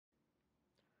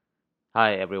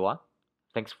Hi everyone,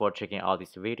 thanks for checking out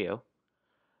this video.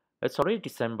 It's already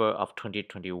December of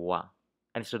 2021,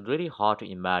 and it's really hard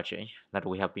to imagine that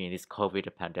we have been in this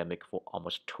COVID pandemic for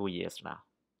almost 2 years now.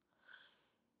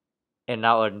 And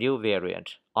now a new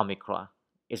variant, Omicron,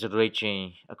 is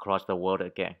raging across the world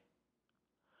again.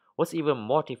 What's even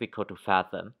more difficult to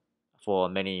fathom for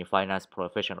many finance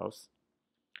professionals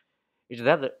is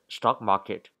that the stock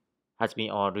market has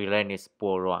been on a relentless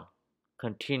bull run,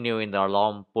 continuing the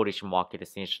long bullish market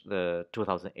since the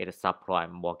 2008 subprime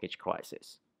mortgage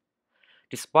crisis.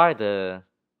 Despite the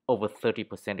over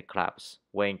 30% collapse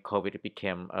when COVID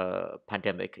became a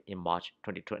pandemic in March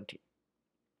 2020.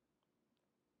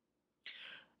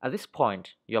 At this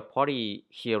point, you're probably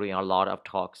hearing a lot of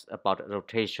talks about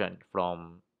rotation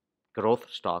from growth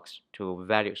stocks to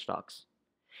value stocks,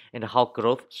 and how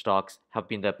growth stocks have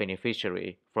been the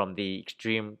beneficiary from the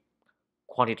extreme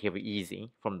quantitative easing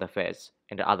from the Feds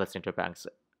and the other central banks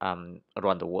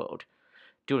around the world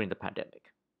during the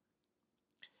pandemic.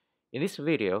 In this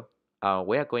video,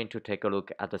 we are going to take a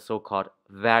look at the so-called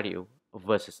value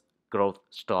versus growth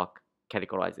stock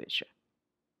categorization.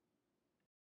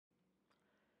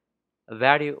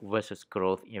 Value versus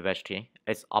growth investing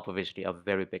is obviously a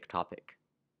very big topic,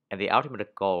 and the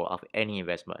ultimate goal of any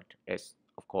investment is,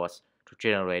 of course, to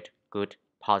generate good,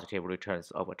 positive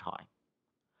returns over time.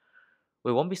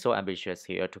 We won't be so ambitious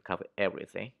here to cover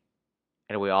everything,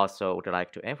 and we also would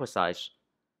like to emphasize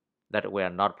that we are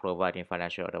not providing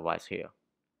financial advice here,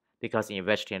 because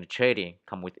investing and trading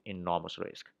come with enormous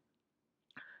risk.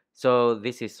 So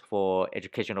this is for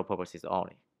educational purposes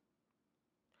only.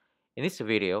 In this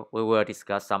video, we will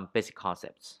discuss some basic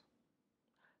concepts.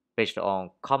 Based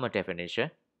on common definition,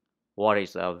 what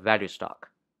is a value stock,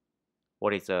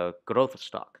 what is a growth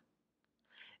stock,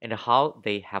 and how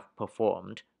they have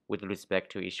performed with respect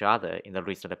to each other in the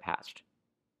recent past.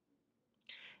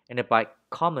 And by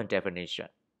common definition,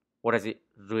 what does it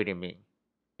really mean?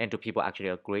 And do people actually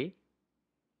agree?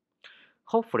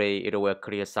 Hopefully, it will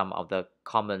clear some of the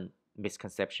common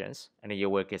misconceptions and you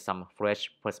will get some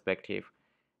fresh perspective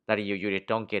that you usually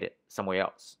don't get somewhere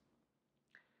else.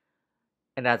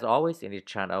 And as always in this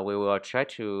channel, we will try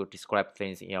to describe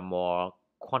things in a more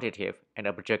quantitative and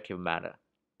objective manner,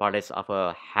 but less of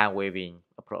a hand-waving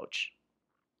approach.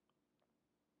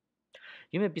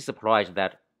 You may be surprised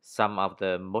that some of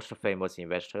the most famous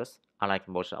investors, unlike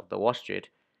most of the Wall Street,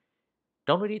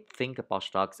 don't really think about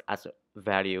stocks as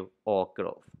value or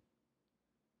growth.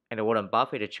 And Warren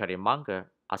Buffett and Charlie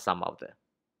Munger are some of them.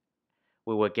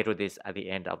 We will get to this at the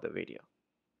end of the video.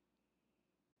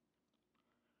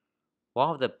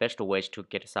 One of the best ways to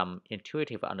get some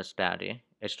intuitive understanding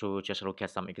is to just look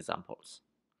at some examples.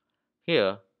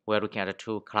 Here, we're looking at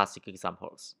two classic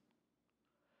examples.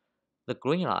 The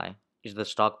green line is the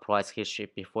stock price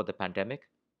history before the pandemic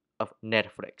of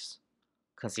Netflix,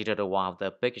 considered one of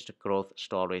the biggest growth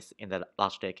stories in the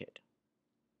last decade.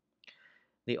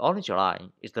 The orange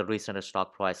line is the recent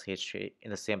stock price history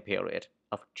in the same period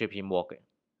of JP Morgan,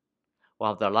 one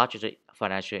of the largest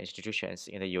financial institutions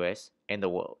in the US and the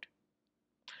world.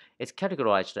 It's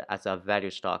categorized as a value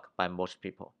stock by most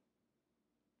people.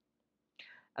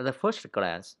 At the first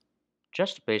glance,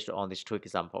 just based on these two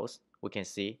examples, we can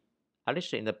see, at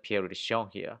least in the period shown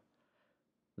here,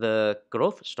 the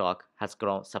growth stock has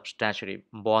grown substantially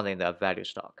more than the value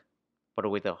stock, but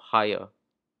with a higher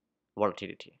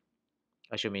volatility,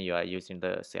 assuming you are using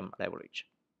the same leverage.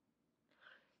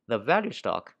 The value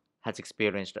stock has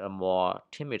experienced a more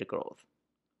timid growth,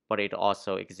 but it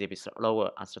also exhibits lower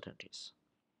uncertainties.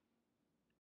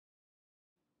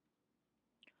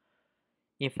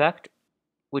 In fact,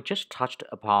 we just touched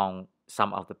upon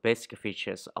some of the basic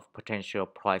features of potential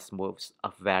price moves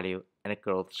of value and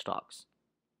growth stocks.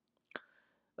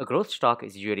 A growth stock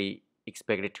is usually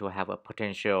expected to have a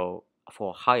potential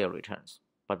for higher returns,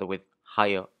 but with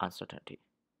higher uncertainty.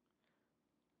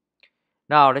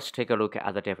 Now let's take a look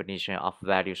at the definition of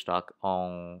value stock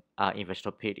on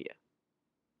Investopedia.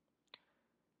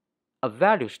 A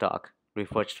value stock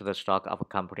refers to the stock of a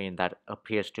company that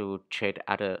appears to trade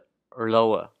at a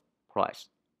lower price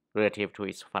relative to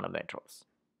its fundamentals.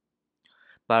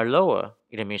 By lower,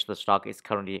 it means the stock is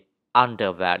currently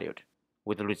undervalued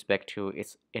with respect to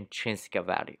its intrinsic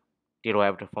value,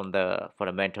 derived from the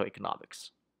fundamental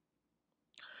economics.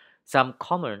 Some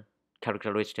common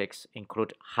characteristics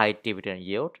include high dividend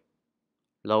yield,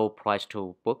 low price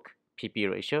to book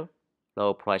 (PB) ratio,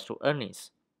 low price to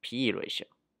earnings (PE) ratio.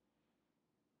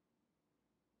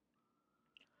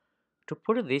 To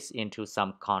put this into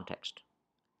some context,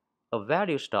 a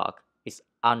value stock is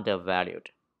undervalued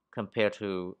compared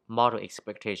to model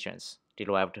expectations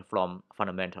derived from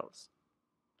fundamentals.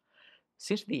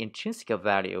 Since the intrinsic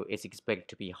value is expected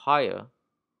to be higher,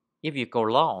 if you go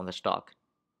long on the stock,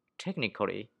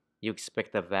 technically you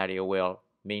expect the value will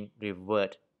mean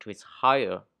revert to its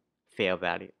higher fair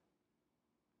value.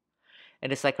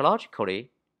 And psychologically,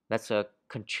 that's a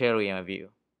contrarian view,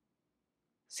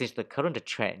 since the current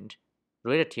trend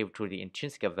relative to the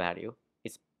intrinsic value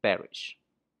is bearish.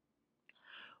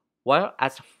 While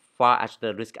as far as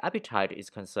the risk appetite is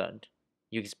concerned,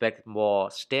 you expect more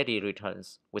steady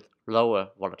returns with lower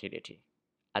volatility,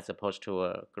 as opposed to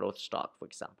a growth stock, for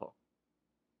example.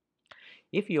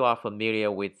 If you are familiar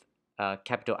with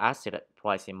capital asset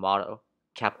pricing model,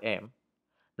 CAPM,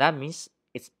 that means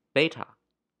its beta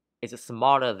is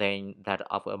smaller than that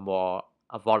of a more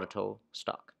volatile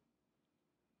stock.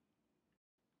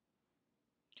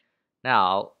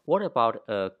 Now, what about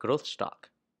a growth stock?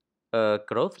 A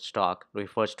growth stock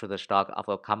refers to the stock of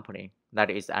a company that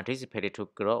is anticipated to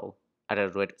grow at a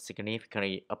rate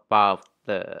significantly above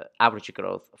the average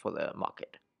growth for the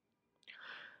market.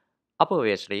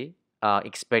 Obviously,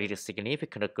 expected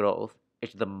significant growth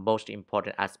is the most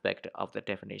important aspect of the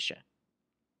definition.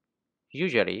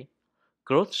 Usually,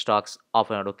 growth stocks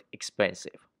often look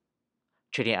expensive,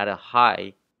 trading at a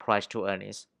high price to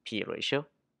earnings P ratio,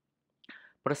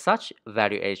 but such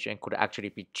valuation could actually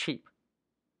be cheap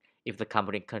if the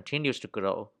company continues to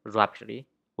grow rapidly,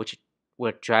 which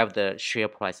will drive the share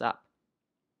price up.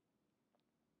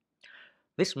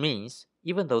 This means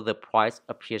even though the price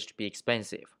appears to be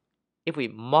expensive, if we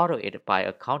model it by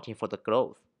accounting for the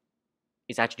growth,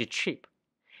 it's actually cheap.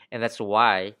 And that's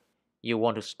why you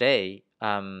want to stay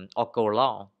or go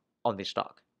long on the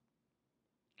stock.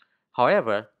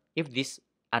 However, if this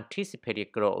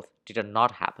anticipated growth did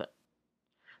not happen,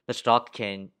 the stock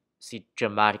can see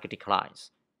dramatic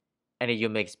declines and you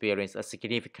may experience a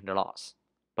significant loss,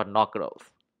 but not growth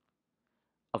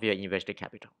of your invested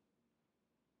capital.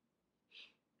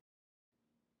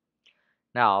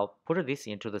 Now, put this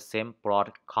into the same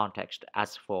broad context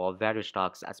as for value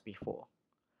stocks as before.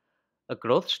 A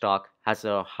growth stock has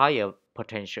a higher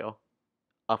potential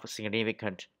of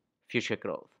significant future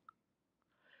growth.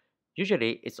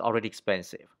 Usually, it's already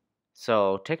expensive,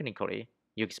 so technically,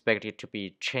 you expect it to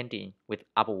be trending with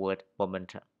upward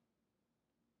momentum.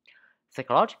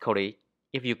 Psychologically,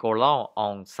 if you go long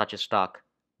on such a stock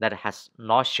that has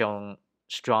not shown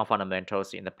strong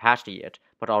fundamentals in the past yet,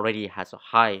 but already has a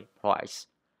high price,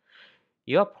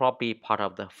 you are probably part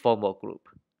of the FOMO group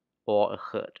or a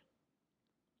herd.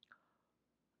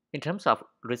 In terms of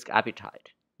risk appetite,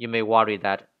 you may worry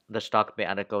that the stock may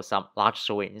undergo some large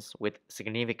swings with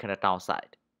significant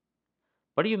downside,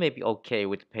 but you may be okay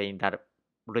with paying that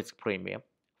risk premium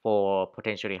for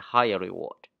potentially higher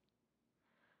reward.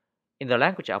 In the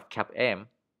language of CAPM,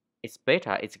 its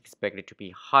beta is expected to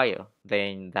be higher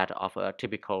than that of a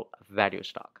typical value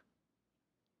stock.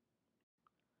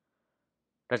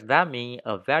 Does that mean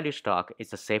a value stock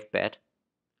is a safe bet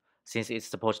since it's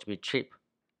supposed to be cheap,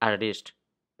 at least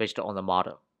based on the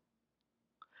model?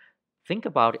 Think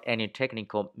about any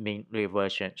technical mean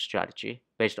reversion strategy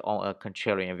based on a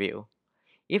contrarian view.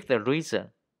 If the reason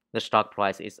the stock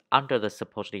price is under the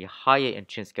supposedly higher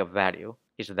intrinsic value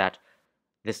is that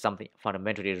there's something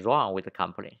fundamentally wrong with the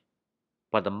company,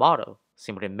 but the model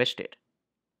simply missed it.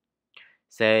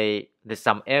 Say there's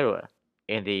some error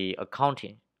in the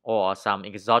accounting or some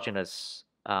exogenous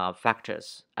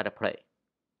factors at play.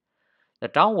 The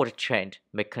downward trend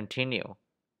may continue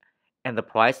and the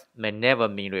price may never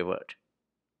mean revert.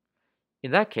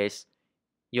 In that case,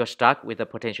 you're stuck with a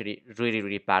potentially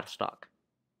really bad stock,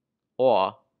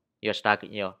 or you're stuck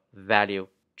in a value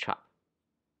trap.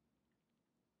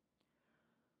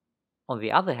 On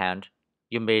the other hand,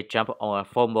 you may jump on a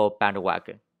FOMO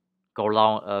bandwagon, go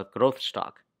long a growth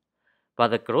stock, but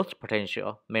the growth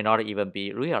potential may not even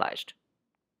be realized,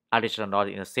 at least not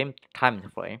in the same time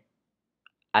frame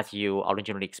as you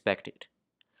originally expected,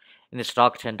 and the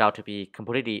stock turned out to be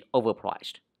completely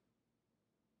overpriced.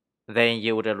 Then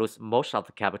you would lose most of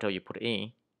the capital you put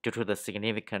in due to the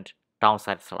significant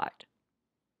downside slide.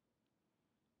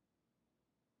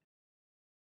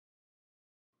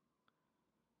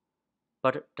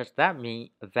 But does that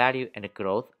mean value and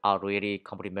growth are really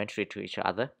complementary to each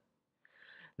other?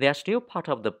 They are still part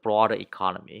of the broader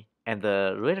economy, and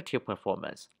the relative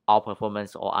performance,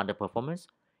 outperformance or underperformance,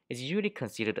 is usually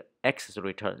considered excess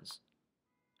returns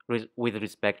with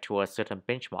respect to a certain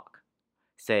benchmark,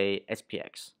 say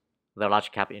SPX, the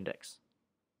large cap index.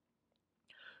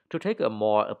 To take a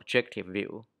more objective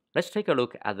view, let's take a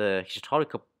look at the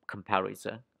historical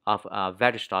comparison of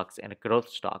value stocks and growth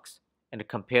stocks and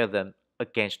compare them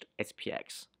against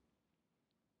SPX.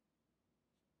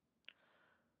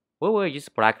 We will use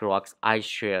BlackRock's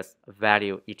iShares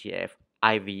Value ETF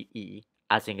IVE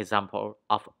as an example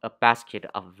of a basket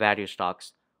of value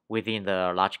stocks within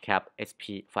the large cap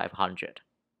SP 500,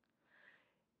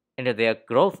 and their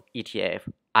growth ETF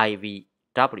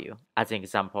IVW as an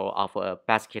example of a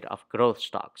basket of growth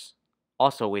stocks,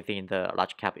 also within the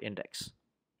large cap index.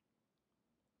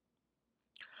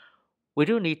 We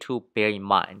do need to bear in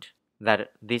mind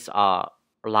that these are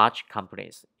large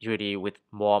companies, usually with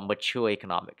more mature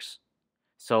economics,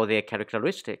 so their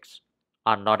characteristics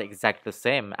are not exactly the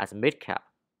same as mid cap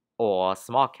or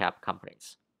small cap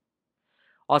companies.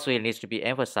 Also, it needs to be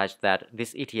emphasized that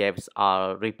these ETFs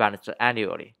are rebalanced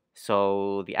annually,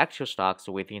 so the actual stocks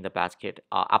within the basket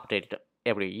are updated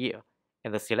every year,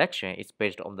 and the selection is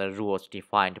based on the rules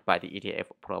defined by the ETF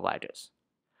providers.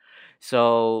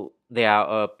 So there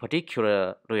are a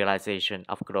particular realization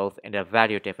of growth and the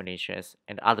value definitions,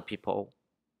 and other people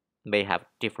may have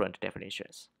different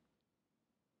definitions.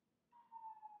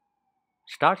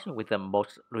 Starting with the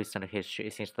most recent history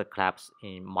since the collapse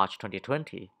in March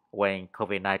 2020, when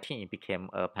COVID 19 became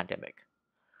a pandemic,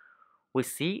 we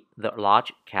see the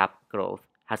large cap growth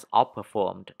has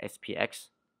outperformed SPX,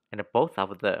 and both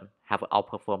of them have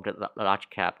outperformed the large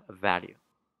cap value.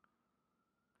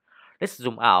 Let's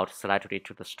zoom out slightly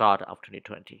to the start of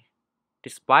 2020.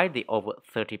 Despite the over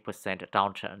 30%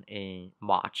 downturn in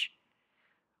March,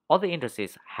 all the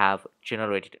indices have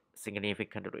generated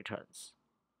significant returns,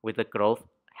 with the growth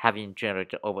having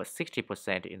generated over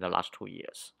 60% in the last 2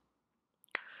 years.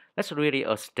 That's really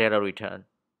a stellar return,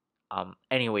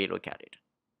 any way you look at it.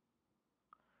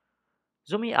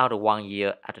 Zooming out 1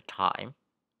 year at a time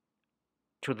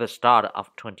to the start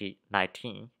of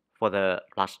 2019 for the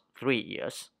last 3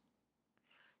 years,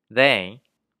 then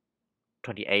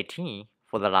 2018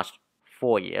 for the last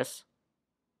 4 years,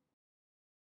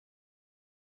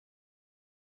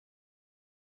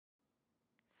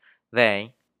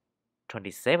 then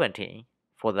 2017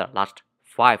 for the last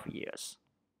 5 years.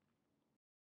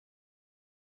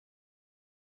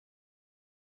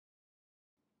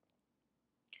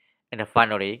 And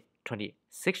finally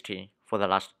 2016 for the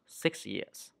last 6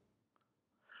 years.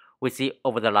 We see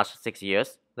over the last 6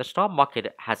 years, the stock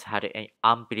market has had an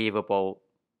unbelievable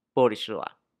bullish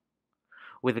run,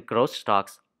 with growth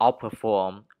stocks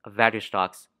outperform value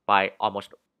stocks by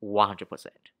almost 100%.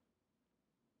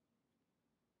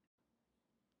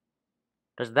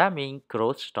 Does that mean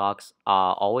growth stocks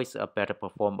are always a better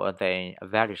performer than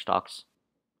value stocks,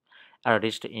 at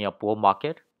least in a bull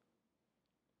market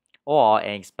or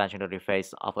an expansionary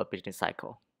phase of a business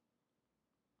cycle?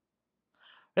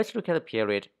 Let's look at the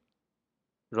period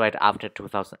right after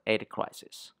 2008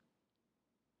 crisis.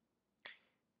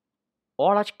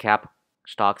 All large cap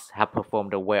stocks have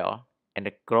performed well, and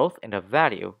the growth and the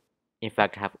value, in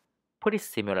fact, have pretty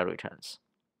similar returns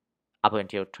up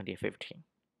until 2015.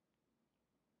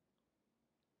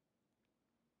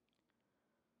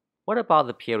 What about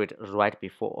the period right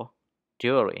before,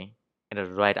 during,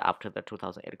 and right after the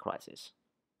 2008 crisis?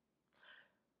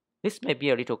 This may be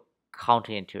a little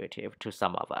counterintuitive to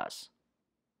some of us.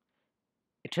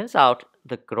 It turns out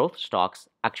the growth stocks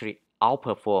actually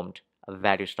outperformed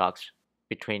value stocks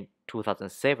between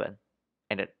 2007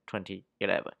 and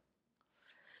 2011.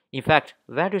 In fact,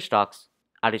 value stocks,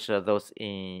 at least those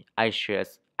in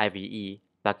iShares IVE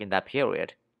back in that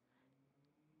period,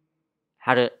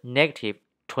 had a negative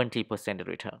 20%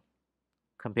 return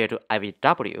compared to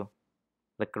IVW,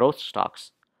 the growth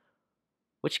stocks,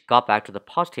 which got back to the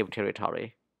positive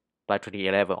territory by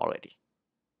 2011 already.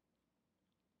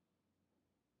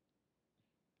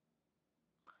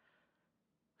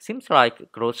 Seems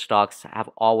like growth stocks have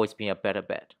always been a better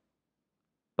bet,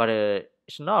 but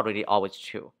it's not really always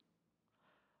true.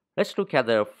 Let's look at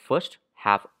the first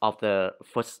half of the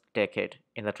first decade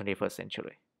in the 21st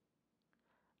century.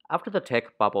 After the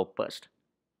tech bubble burst,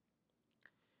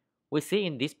 we see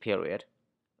in this period,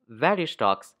 value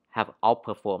stocks have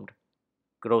outperformed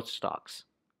growth stocks.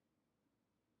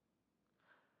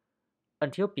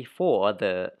 Until before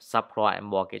the subprime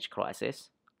mortgage crisis,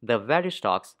 the value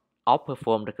stocks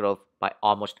outperformed growth by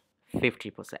almost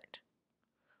 50%,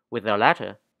 with the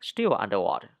latter still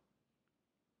underwater.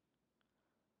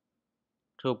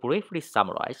 To briefly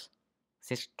summarize,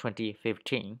 since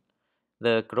 2015,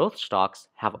 the growth stocks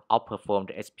have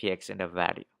outperformed SPX in the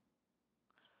value.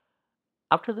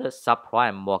 After the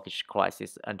subprime mortgage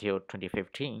crisis until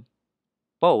 2015,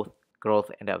 both growth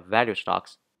and value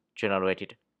stocks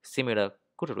generated similar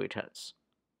good returns.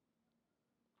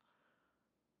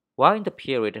 While in the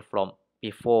period from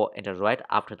before and right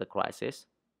after the crisis,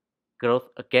 growth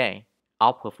again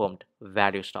outperformed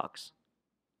value stocks.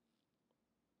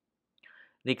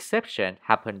 The exception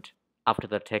happened after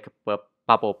the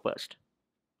bubble burst,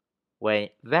 when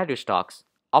value stocks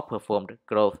outperformed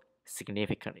growth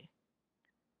significantly.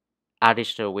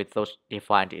 Additional with those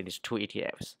defined in these two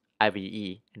ETFs,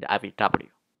 IVE and IVW.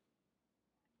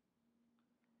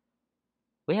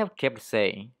 We have kept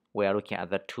saying we are looking at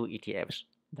the two ETFs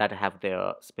that have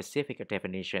their specific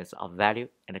definitions of value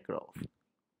and growth.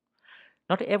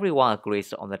 Not everyone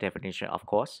agrees on the definition, of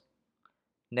course.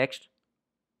 Next,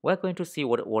 we're going to see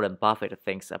what Warren Buffett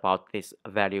thinks about this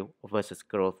value versus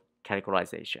growth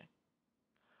categorization.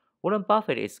 Warren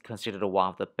Buffett is considered one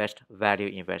of the best value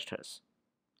investors.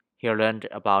 He learned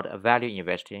about value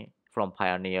investing from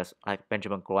pioneers like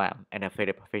Benjamin Graham and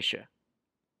Philip Fisher.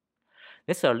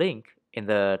 There's a link in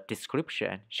the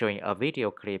description showing a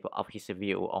video clip of his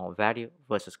view on value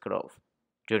versus growth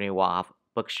during one of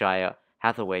Berkshire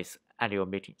Hathaway's annual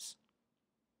meetings.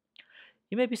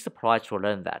 You may be surprised to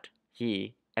learn that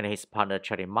he and his partner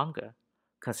Charlie Munger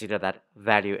consider that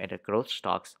value and growth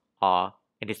stocks are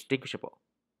indistinguishable.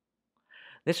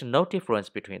 There's no difference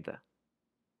between them.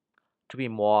 To be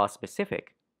more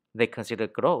specific, they consider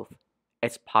growth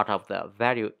as part of the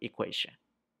value equation.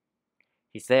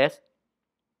 He says,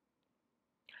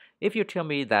 if you tell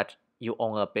me that you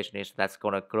own a business that's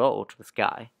going to grow to the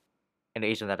sky, and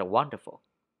isn't that wonderful?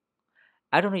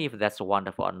 I don't know if that's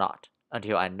wonderful or not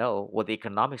until I know what the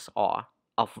economics are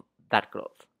of that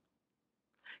growth.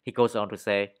 He goes on to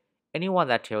say, anyone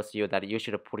that tells you that you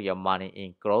should put your money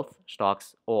in growth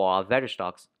stocks or value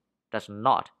stocks does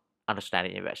not understand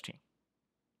investing.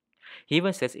 He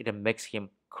even says it makes him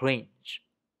cringe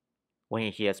when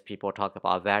he hears people talk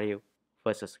about value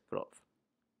versus growth.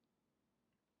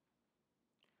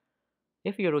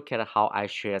 If you look at how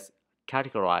iShares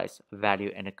categorize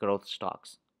value and growth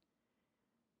stocks,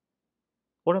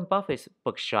 Warren Buffett's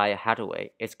Berkshire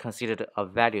Hathaway is considered a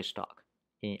value stock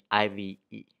in IVE,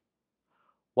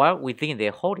 while within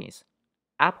their holdings,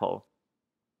 Apple,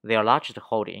 their largest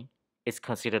holding, is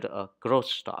considered a growth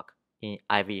stock in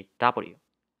IVW,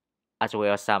 as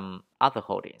well as some other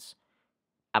holdings,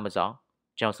 Amazon,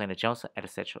 Johnson & Johnson,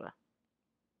 etc.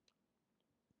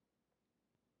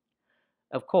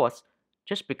 Of course,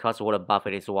 just because Warren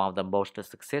Buffett is one of the most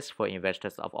successful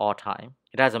investors of all time,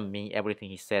 it doesn't mean everything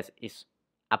he says is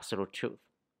absolute truth.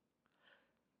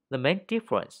 The main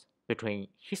difference between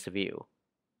his view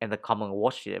and the common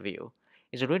Wall Street view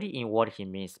is really in what he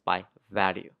means by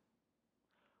value.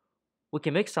 We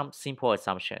can make some simple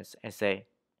assumptions and say,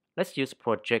 let's use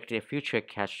projected future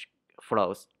cash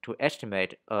flows to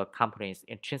estimate a company's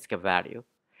intrinsic value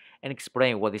and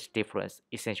explain what this difference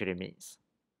essentially means.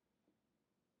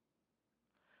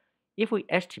 If we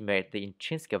estimate the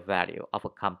intrinsic value of a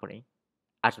company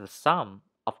as the sum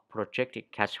of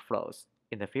projected cash flows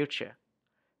in the future,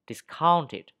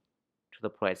 discounted to the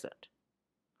present,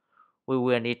 we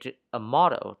will need a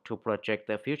model to project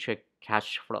the future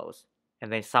cash flows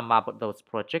and then sum up those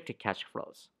projected cash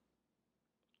flows,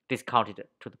 discounted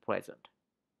to the present.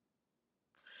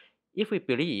 If we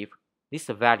believe this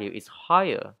value is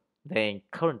higher than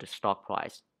current stock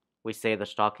price, we say the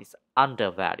stock is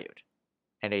undervalued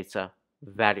and it's a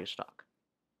value stock.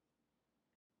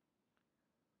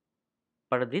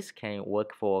 But this can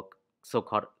work for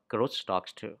so-called growth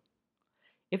stocks too.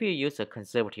 If you use a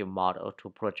conservative model to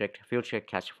project future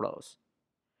cash flows,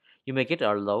 you may get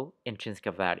a low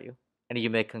intrinsic value, and you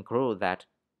may conclude that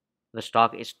the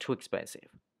stock is too expensive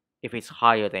if it's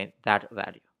higher than that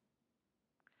value.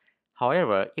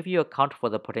 However, if you account for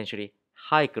the potentially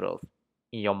high growth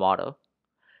in your model,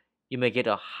 you may get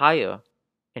a higher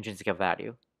intrinsic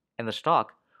value, and the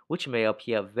stock, which may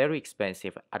appear very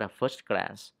expensive at a first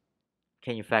glance,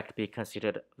 can in fact be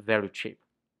considered very cheap.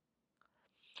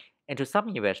 And to some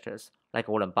investors, like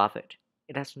Warren Buffett,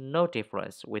 it has no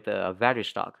difference with a value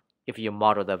stock if you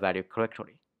model the value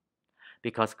correctly,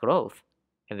 because growth,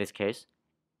 in this case,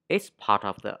 is part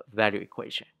of the value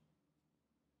equation.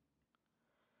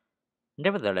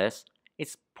 Nevertheless,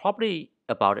 it's probably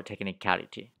about a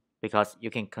technicality, because you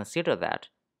can consider that,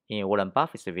 in Warren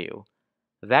Buffett's view,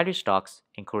 value stocks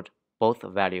include both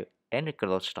value and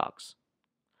growth stocks,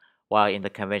 while in the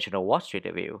conventional Wall Street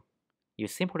view, you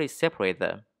simply separate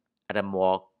them at a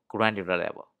more granular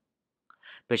level,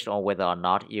 based on whether or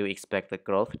not you expect the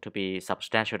growth to be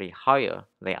substantially higher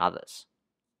than others.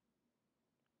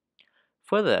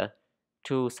 Further,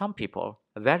 to some people,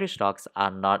 value stocks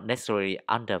are not necessarily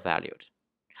undervalued.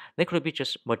 They could be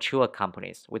just mature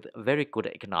companies with very good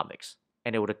economics,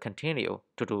 and they would continue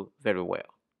to do very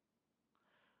well.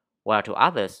 While to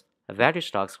others, value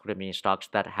stocks could mean stocks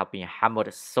that have been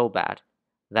hammered so bad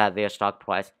that their stock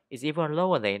price is even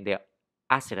lower than their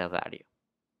asset value,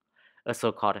 a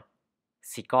so-called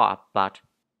cigar butt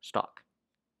stock.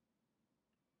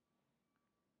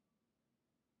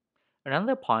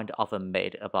 Another point often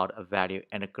made about value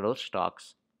and growth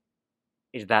stocks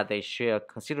is that they share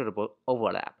considerable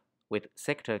overlap with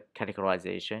sector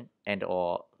categorization and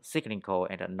or cyclical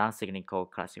and non-cyclical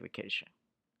classification.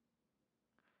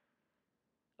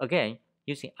 Again,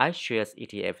 using iShares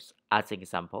ETFs as an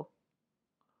example,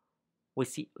 we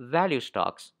see value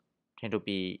stocks tend to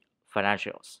be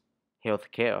financials,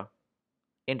 healthcare,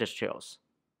 industrials,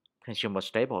 consumer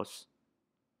staples,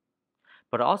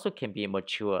 but also can be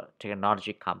mature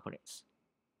technology companies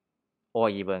or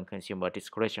even consumer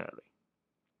discretionary.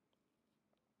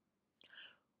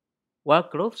 While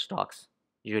growth stocks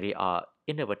usually are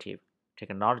innovative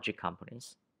technology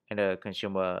companies and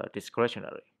consumer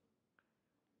discretionary,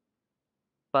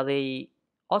 but they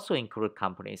also include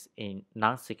companies in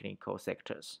non-cyclical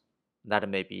sectors that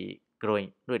may be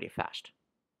growing really fast.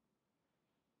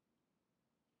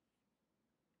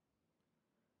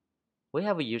 We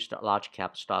have used large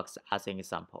cap stocks as an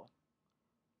example.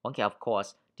 One can, of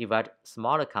course, divide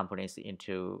smaller companies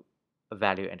into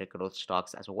value and growth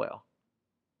stocks as well.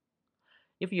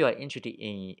 If you are interested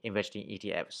in investing in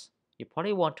ETFs, you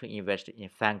probably want to invest in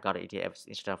Vanguard ETFs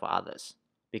instead of others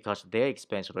because their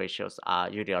expense ratios are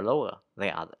usually lower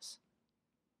than others.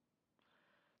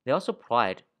 They also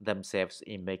pride themselves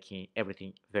in making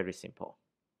everything very simple.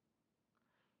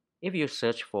 If you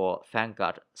search for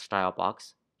Vanguard style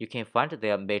box, you can find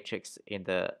their matrix in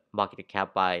the market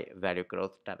cap by value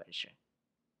growth dimension.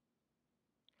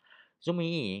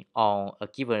 Zooming in on a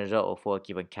given row for a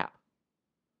given cap,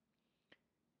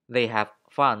 they have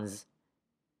funds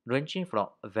ranging from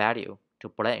value to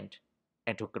blend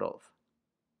and to growth.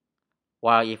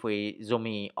 While if we zoom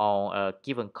in on a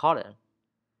given column,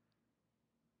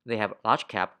 they have large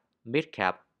cap, mid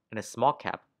cap, and a small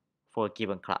cap for a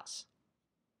given class.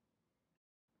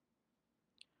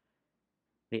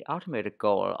 The ultimate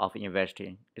goal of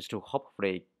investing is to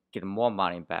hopefully get more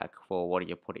money back for what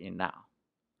you put in now.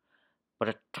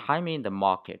 But timing the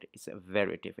market is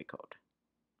very difficult.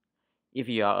 If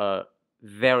you are a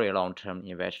very long-term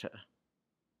investor,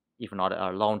 if not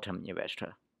a long-term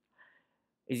investor,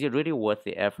 is it really worth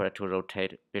the effort to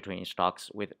rotate between stocks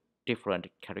with different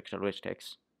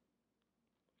characteristics?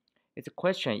 It's a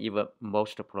question even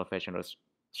most professionals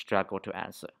struggle to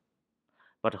answer.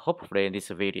 But hopefully this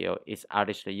video is at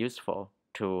least useful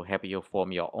to help you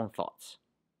form your own thoughts.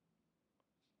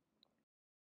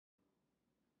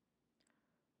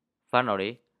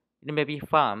 Finally, it may be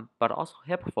fun but also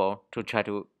helpful to try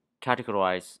to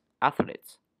categorize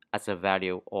athletes as a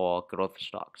value or growth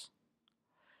stocks.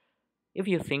 If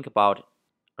you think about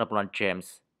LeBron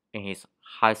James in his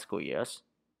high school years,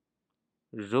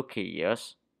 rookie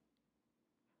years,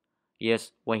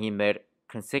 years when he made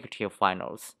consecutive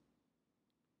finals,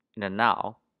 and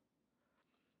now,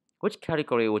 which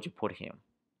category would you put him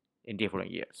in different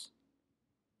years?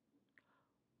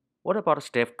 What about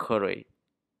Steph Curry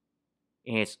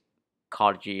in his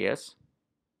college years,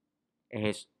 in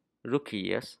his rookie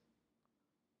years,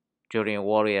 during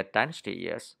Warrior Dynasty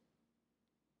years,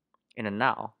 and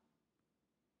now?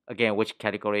 Again, which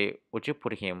category would you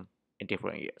put him in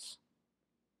different years?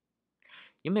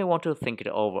 You may want to think it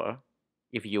over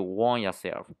if you want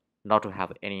yourself not to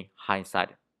have any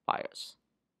hindsight bias.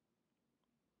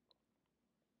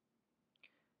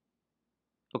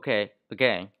 Okay,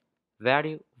 again,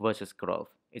 value versus growth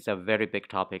is a very big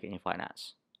topic in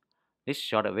finance. This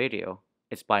short video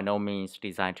is by no means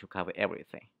designed to cover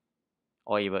everything,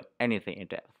 or even anything in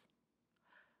depth,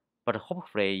 but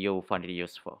hopefully you'll find it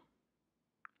useful.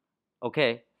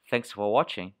 Okay, thanks for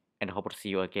watching and hope to see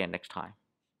you again next time.